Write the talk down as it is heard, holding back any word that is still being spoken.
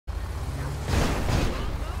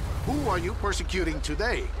Who are you persecuting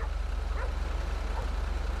today?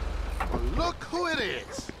 Well, look who it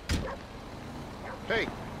is! Hey!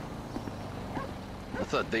 I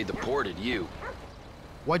thought they deported you.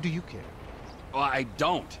 Why do you care? Well, I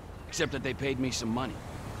don't. Except that they paid me some money.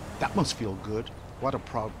 That must feel good. What a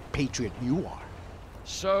proud patriot you are.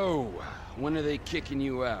 So, when are they kicking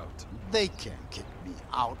you out? They can't kick me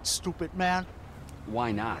out, stupid man.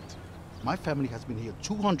 Why not? My family has been here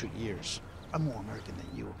 200 years. I'm more American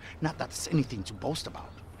than you. Not that it's anything to boast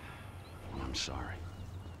about. Well, I'm sorry.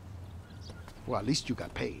 Well, at least you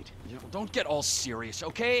got paid. You know, don't get all serious,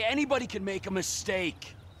 okay? Anybody can make a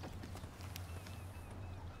mistake.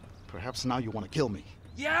 Perhaps now you want to kill me.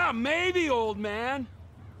 Yeah, maybe, old man.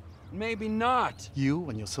 Maybe not. You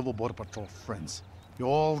and your Civil Border Patrol friends, you're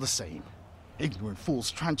all the same. Ignorant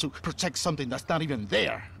fools trying to protect something that's not even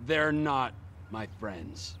there. They're not my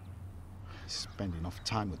friends. I spend enough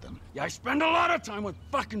time with them. Yeah, I spend a lot of time with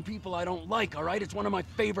fucking people I don't like, all right? It's one of my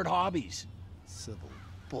favorite hobbies. Civil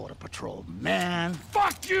Border Patrol, man.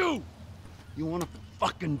 Fuck you! You wanna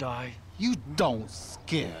fucking die? You don't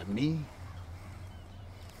scare me.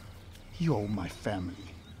 You owe my family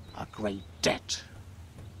a great debt.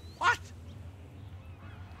 What?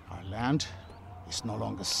 Our land is no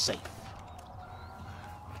longer safe.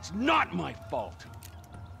 It's not my fault.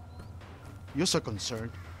 You're so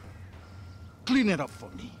concerned. Clean it up for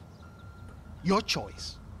me. Your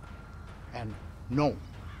choice. And no,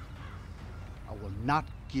 I will not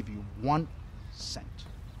give you 1 cent.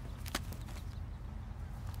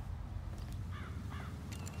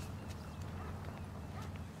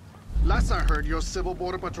 Last I heard, your Civil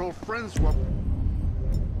Border Patrol friends were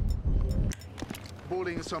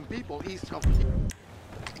bullying some people east of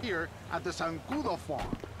here at the Zancudo farm.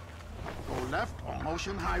 Go left on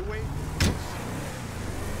Ocean Highway.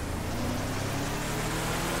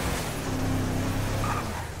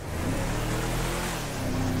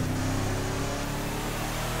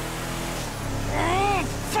 Oh,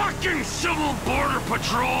 fucking Civil Border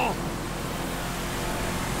Patrol!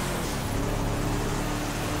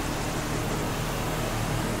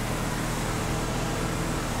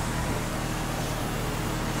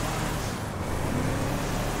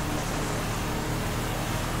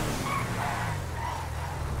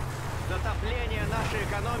 Затопление нашей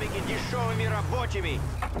экономики дешевыми рабочими.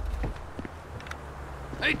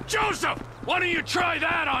 Hey, Joseph! Why don't you try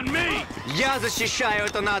that on me? Я защищаю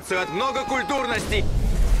эту нацию от многокультурности.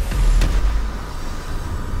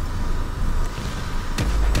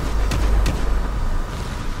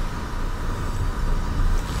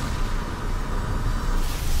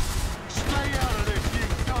 Stay out of this, you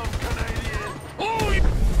dumb Canadian! Oh,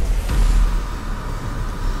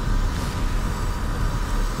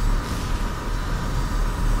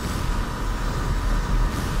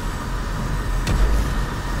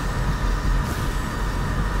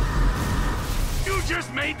 you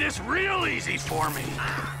just made this real easy for me.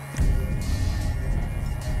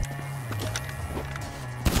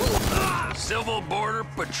 Civil Border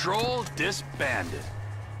Patrol disbanded.